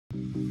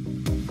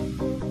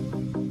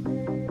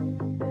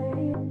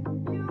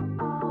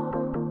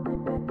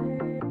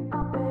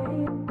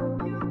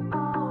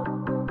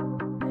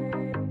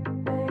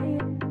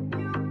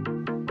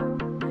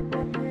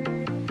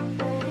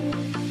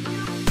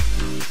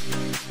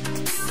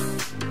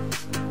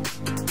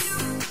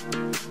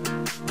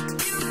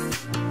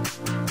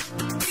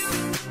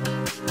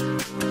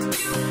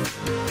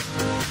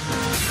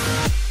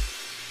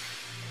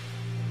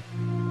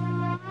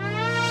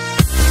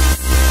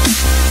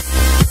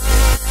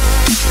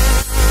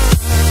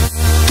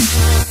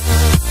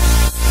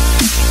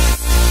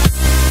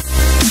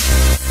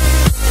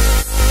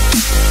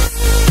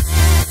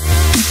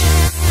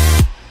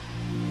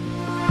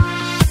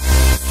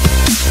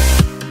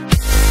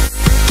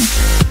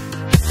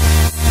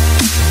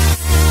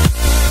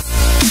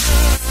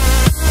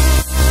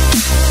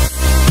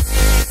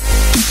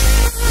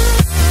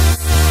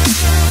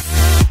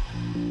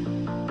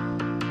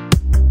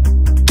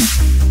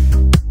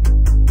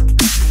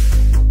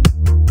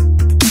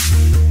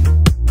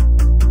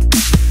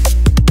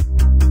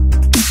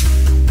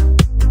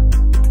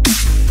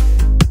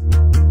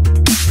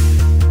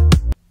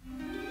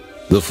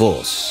The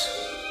Force.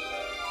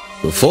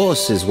 The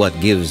Force is what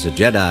gives a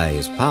Jedi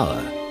his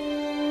power.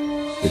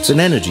 It's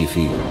an energy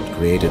field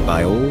created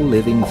by all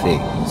living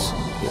things.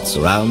 It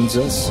surrounds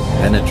us,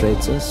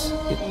 penetrates us,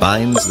 it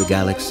binds the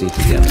galaxy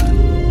together.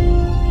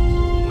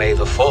 May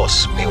the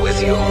Force be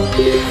with you.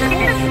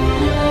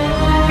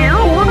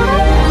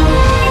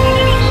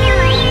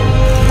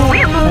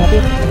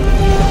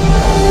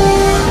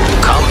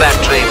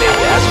 Combat training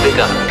has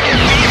begun.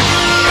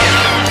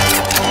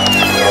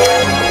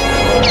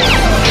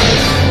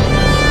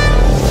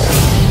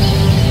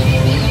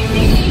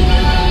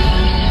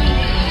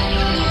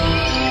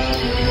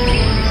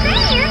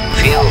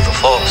 Feel the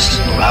Force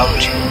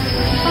around you.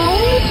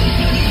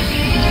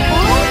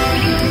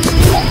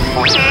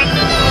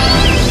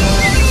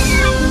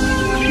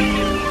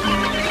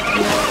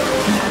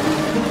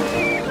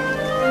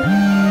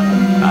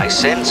 I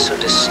sense a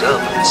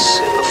disturbance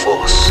in the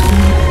Force.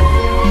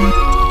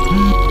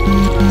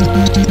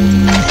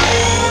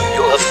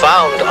 You have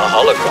found a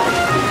hologram.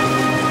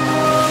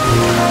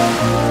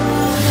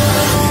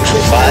 You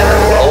shall find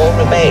all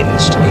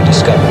remains to be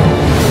discovered.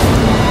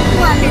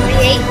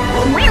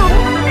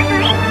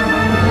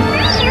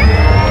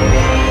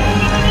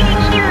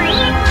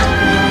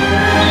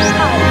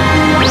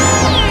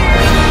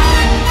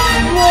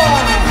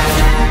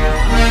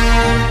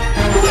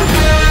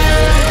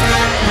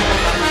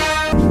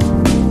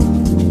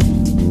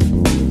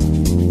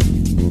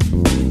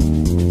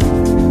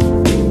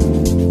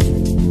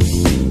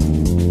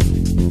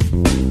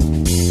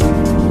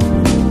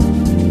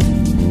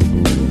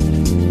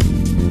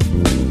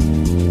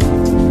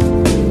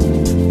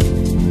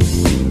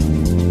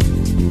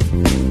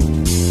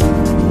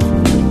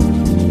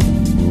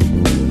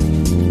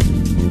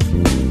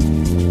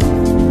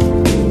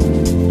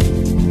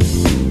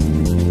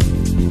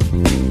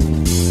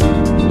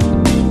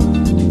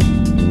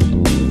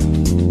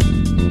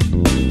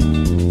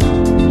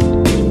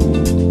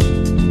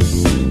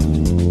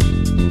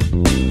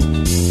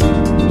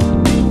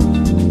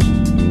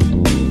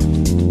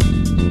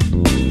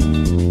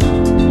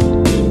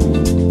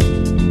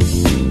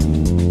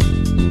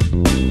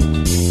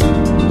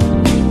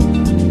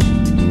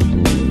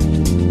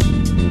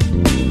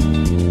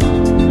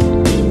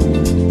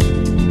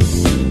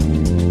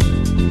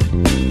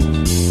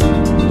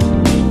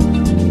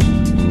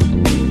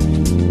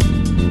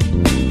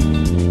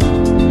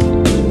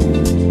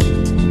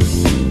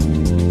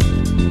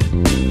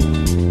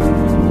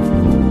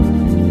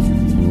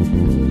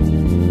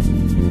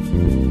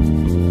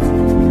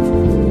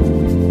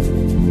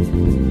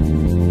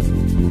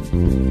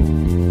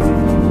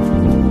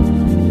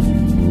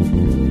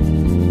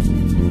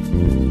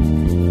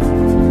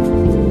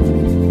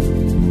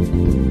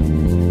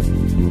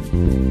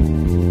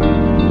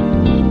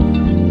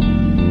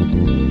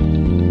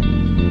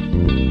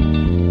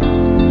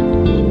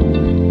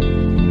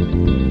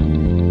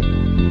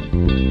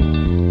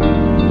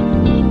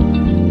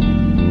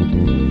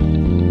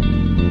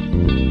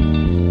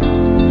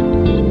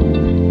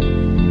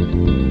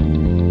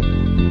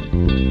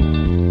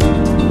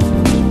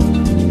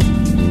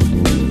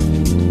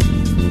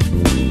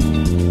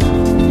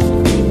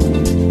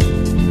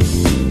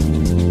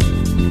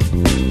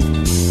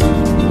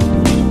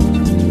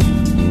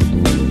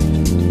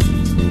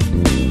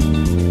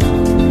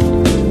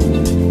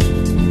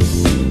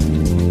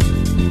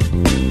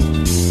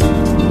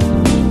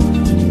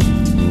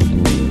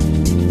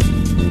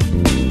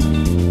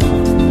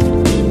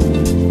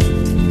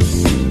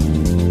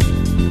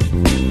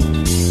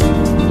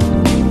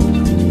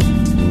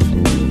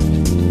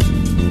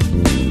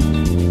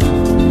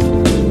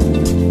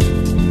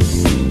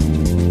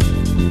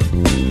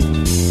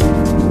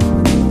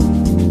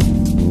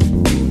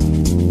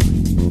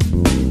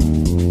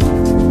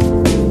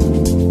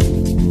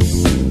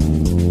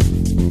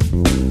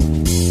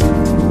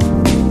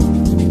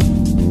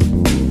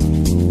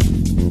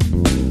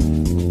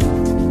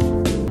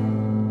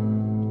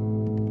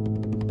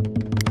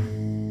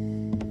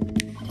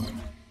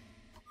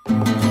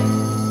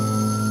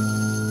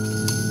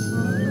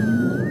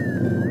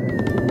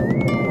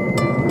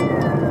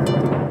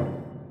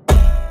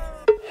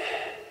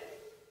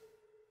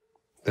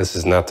 This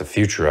is not the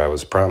future I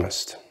was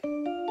promised.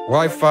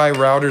 Wi-Fi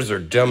routers are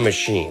dumb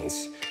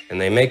machines,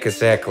 and they make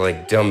us act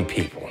like dumb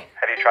people.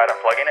 Have you tried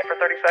unplugging it for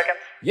 30 seconds?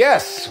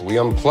 Yes, we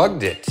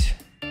unplugged it.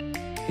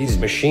 These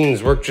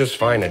machines worked just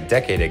fine a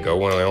decade ago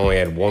when I only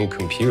had one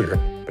computer.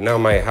 But now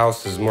my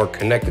house has more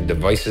connected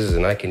devices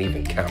than I can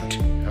even count.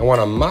 I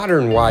want a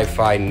modern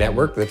Wi-Fi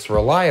network that's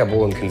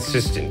reliable and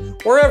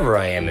consistent wherever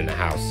I am in the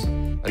house.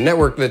 A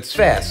network that's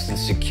fast and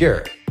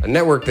secure. A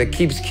network that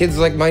keeps kids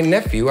like my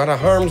nephew out of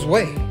harm's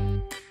way.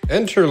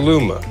 Enter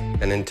Luma,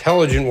 an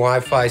intelligent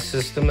Wi-Fi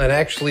system that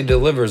actually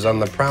delivers on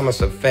the promise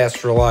of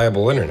fast,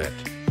 reliable internet.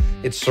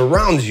 It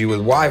surrounds you with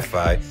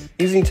Wi-Fi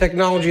using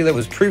technology that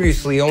was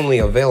previously only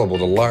available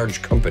to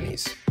large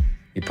companies.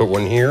 You put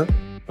one here,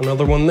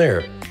 another one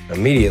there.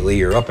 Immediately,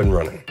 you're up and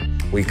running.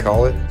 We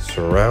call it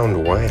surround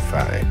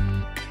Wi-Fi.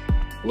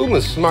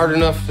 Luma's smart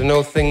enough to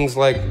know things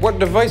like what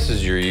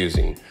devices you're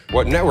using,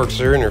 what networks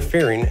are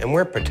interfering, and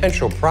where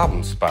potential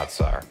problem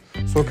spots are,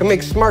 so it can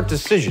make smart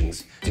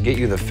decisions to get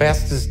you the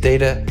fastest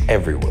data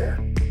everywhere.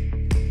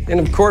 And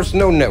of course,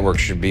 no network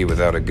should be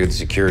without a good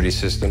security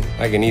system.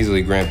 I can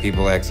easily grant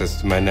people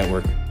access to my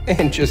network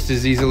and just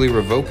as easily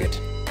revoke it.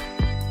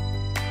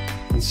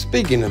 And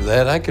speaking of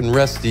that, I can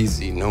rest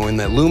easy knowing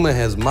that Luma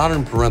has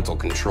modern parental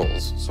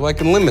controls, so I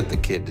can limit the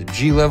kid to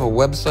G-level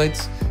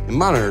websites and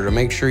monitor to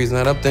make sure he's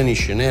not up to any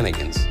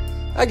shenanigans.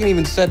 I can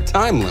even set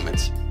time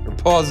limits or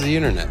pause the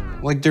internet,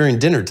 like during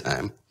dinner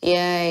time.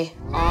 Yay,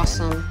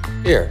 awesome.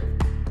 Here,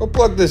 go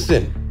plug this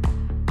in.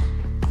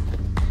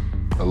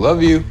 I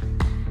love you.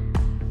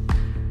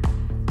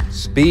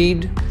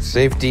 Speed,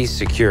 safety,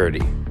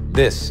 security.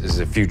 This is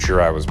the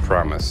future I was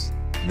promised.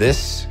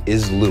 This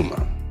is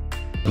Luma.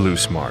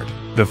 BlueSmart,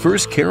 the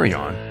first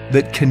carry-on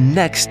that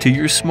connects to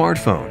your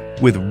smartphone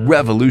with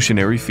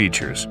revolutionary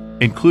features,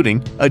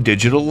 including a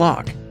digital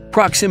lock,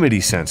 proximity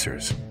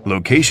sensors,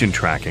 location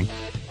tracking,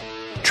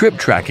 trip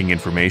tracking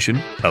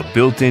information, a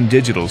built-in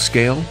digital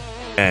scale,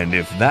 and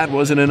if that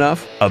wasn't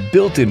enough, a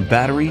built-in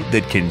battery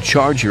that can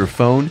charge your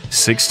phone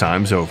 6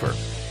 times over.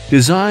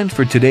 Designed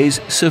for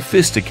today's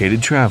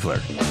sophisticated traveler.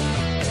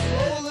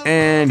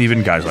 And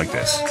even guys like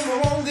this.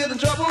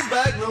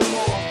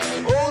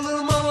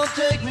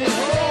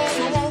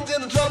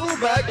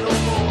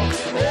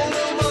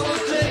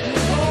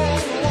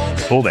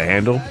 Pull the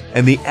handle,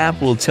 and the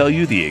app will tell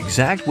you the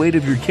exact weight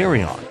of your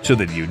carry-on so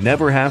that you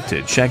never have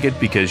to check it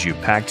because you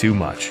pack too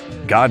much.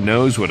 God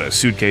knows what a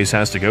suitcase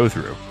has to go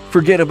through.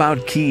 Forget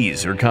about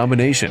keys or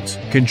combinations.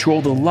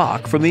 Control the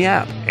lock from the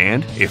app.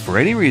 And if for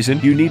any reason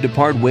you need to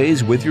part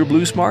ways with your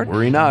BlueSmart,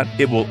 worry not,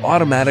 it will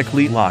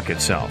automatically lock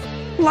itself.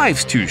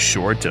 Life's too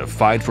short to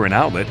fight for an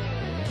outlet.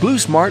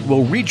 BlueSmart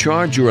will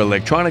recharge your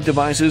electronic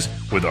devices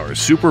with our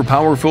super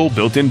powerful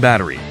built-in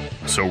battery.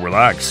 So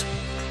relax.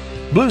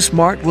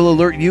 BlueSmart will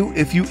alert you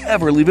if you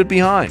ever leave it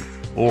behind,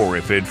 or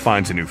if it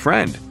finds a new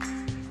friend.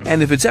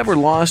 And if it's ever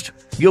lost,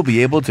 you'll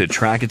be able to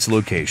track its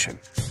location.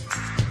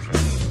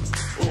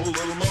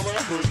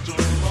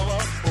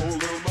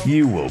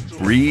 You will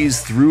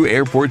breeze through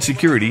airport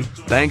security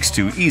thanks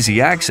to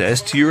easy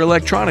access to your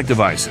electronic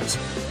devices.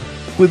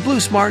 With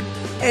BlueSmart,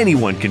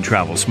 anyone can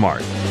travel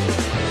smart.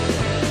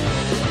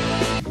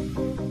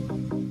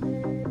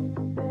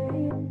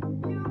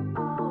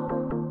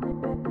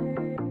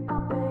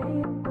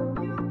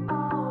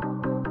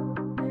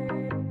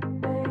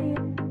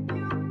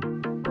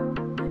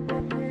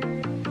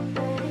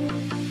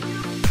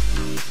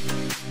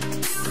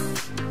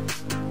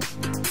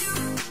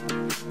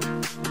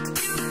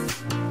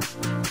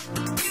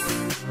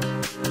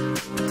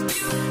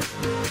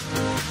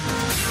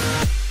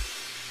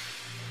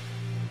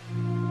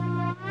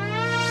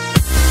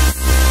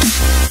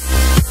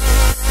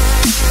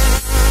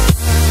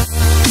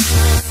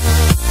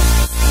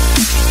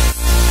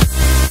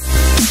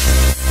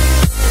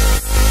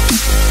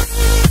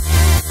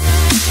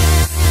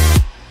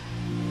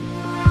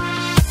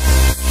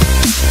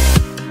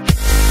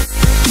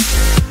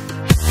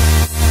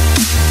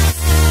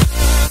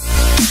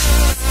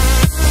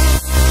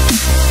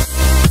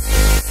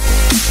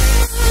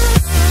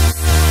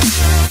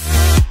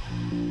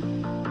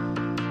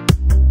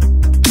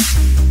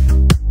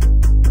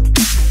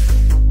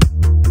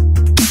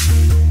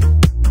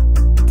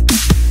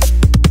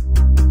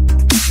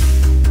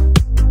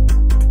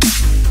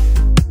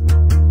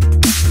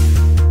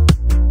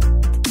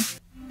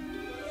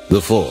 The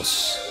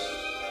Force.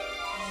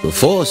 The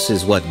Force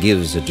is what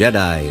gives a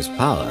Jedi his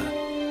power.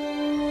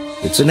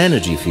 It's an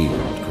energy field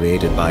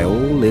created by all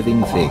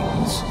living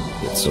things.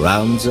 It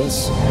surrounds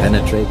us,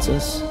 penetrates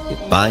us,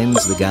 it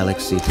binds the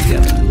galaxy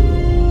together.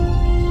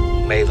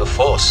 May the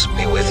Force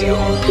be with you.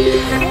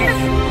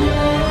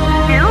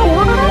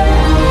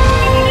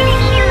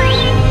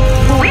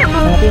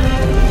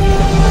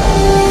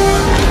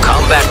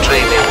 Combat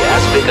training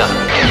has begun.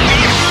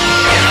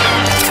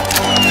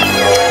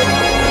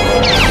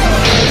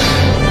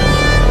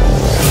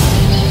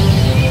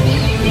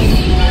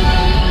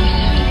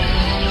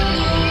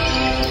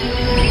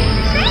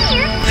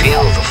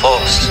 Feel the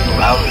Force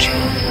around you.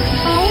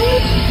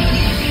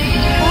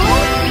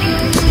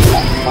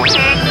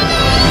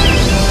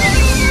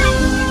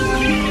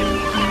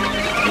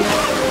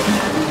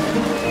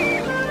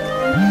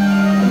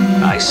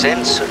 I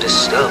sense a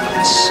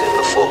disturbance in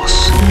the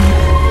Force.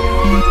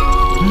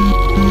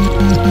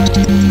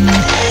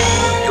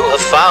 You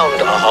have found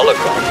a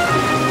hologram.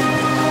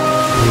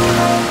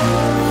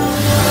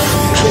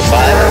 You shall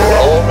find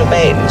all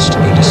remains to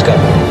be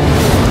discovered.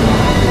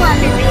 What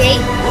is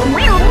it?